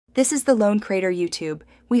This is the Lone Crater YouTube.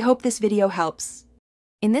 We hope this video helps.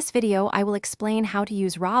 In this video, I will explain how to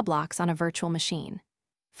use Roblox on a virtual machine.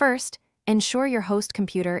 First, ensure your host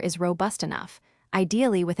computer is robust enough,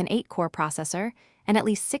 ideally with an 8-core processor and at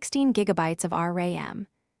least 16 gigabytes of RAM.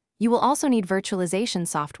 You will also need virtualization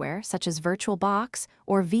software such as VirtualBox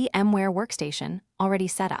or VMware Workstation already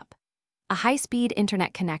set up. A high-speed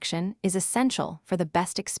internet connection is essential for the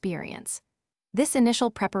best experience. This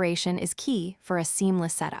initial preparation is key for a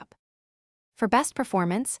seamless setup. For best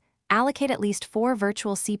performance, allocate at least 4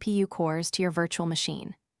 virtual CPU cores to your virtual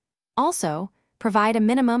machine. Also, provide a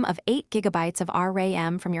minimum of 8 gigabytes of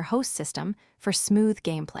RAM from your host system for smooth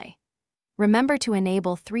gameplay. Remember to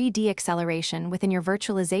enable 3D acceleration within your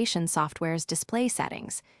virtualization software's display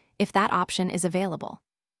settings, if that option is available.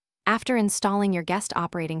 After installing your guest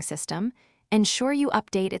operating system, ensure you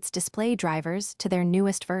update its display drivers to their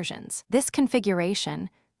newest versions. This configuration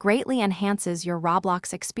greatly enhances your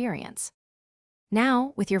Roblox experience.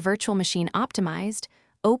 Now, with your virtual machine optimized,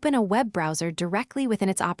 open a web browser directly within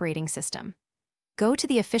its operating system. Go to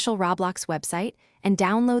the official Roblox website and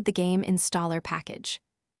download the game installer package.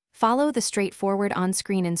 Follow the straightforward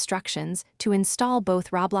on-screen instructions to install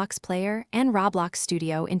both Roblox Player and Roblox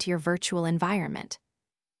Studio into your virtual environment.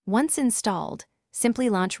 Once installed, simply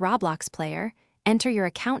launch Roblox Player, enter your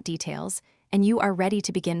account details, and you are ready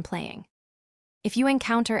to begin playing. If you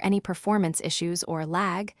encounter any performance issues or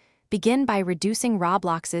lag, begin by reducing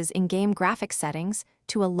Roblox's in-game graphics settings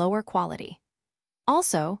to a lower quality.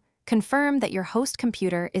 Also, confirm that your host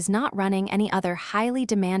computer is not running any other highly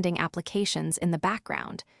demanding applications in the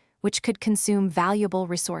background, which could consume valuable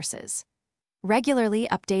resources. Regularly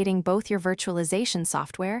updating both your virtualization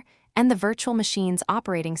software and the virtual machine's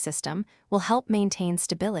operating system will help maintain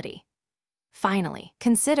stability. Finally,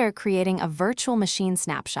 consider creating a virtual machine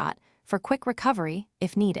snapshot for quick recovery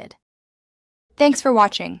if needed. Thanks for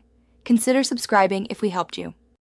watching. Consider subscribing if we helped you.